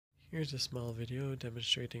Here's a small video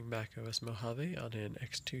demonstrating macOS Mojave on an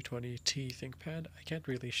X220T Thinkpad. I can't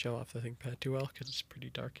really show off the Thinkpad too well because it's pretty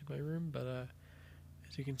dark in my room, but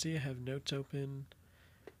as you can see I have notes open.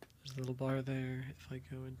 There's a little bar there. If I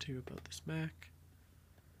go into About This Mac,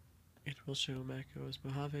 it will show macOS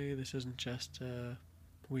Mojave. This isn't just a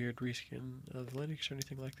weird reskin of Linux or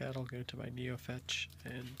anything like that. I'll go into my NeoFetch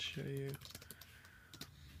and show you.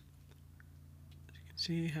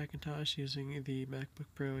 See Hackintosh using the MacBook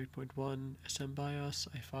Pro 8.1 SM BIOS.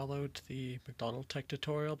 I followed the McDonald Tech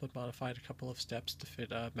tutorial but modified a couple of steps to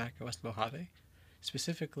fit macOS Mojave.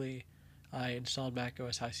 Specifically, I installed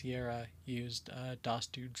macOS High Sierra, used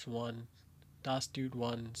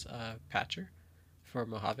DOSDude1's patcher for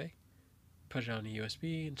Mojave, put it on a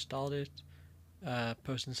USB, installed it.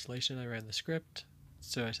 Post-installation I ran the script,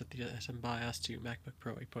 so I set the SM BIOS to MacBook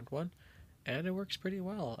Pro 8.1. And it works pretty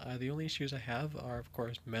well. The only issues I have are, of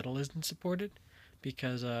course, Metal isn't supported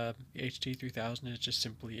because HD3000 is just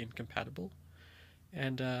simply incompatible.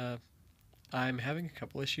 And I'm having a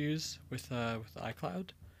couple issues with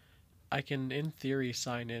iCloud. I can, in theory,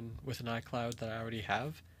 sign in with an iCloud that I already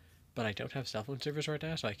have, but I don't have cell phone service right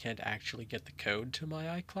now, so I can't actually get the code to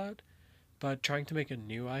my iCloud. But trying to make a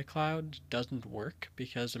new iCloud doesn't work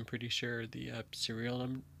because I'm pretty sure the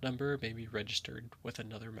serial number may be registered with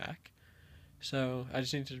another Mac. So I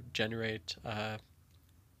just need to generate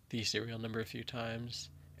the serial number a few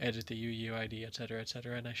times, edit the UUID, etc.,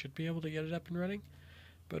 and I should be able to get it up and running.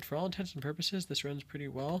 But for all intents and purposes, this runs pretty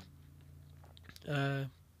well. I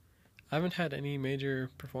haven't had any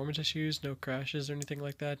major performance issues, no crashes or anything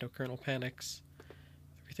like that, no kernel panics.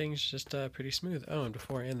 Everything's just pretty smooth. Oh, and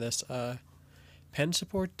before I end this, pen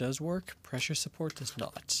support does work, pressure support does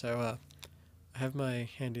not. So I have my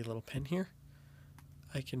handy little pen here.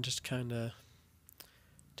 I can just kind of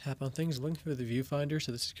tap on things, looking through the viewfinder,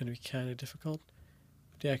 so this is going to be kind of difficult.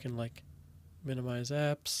 But yeah, I can like minimize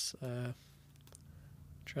apps,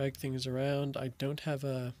 drag things around. I don't have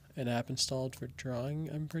an app installed for drawing,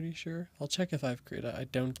 I'm pretty sure. I'll check if I've Krita. I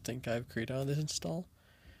don't think I have Krita on this install.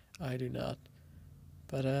 I do not.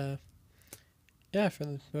 But yeah, for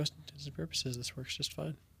the most intents and purposes, this works just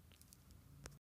fine.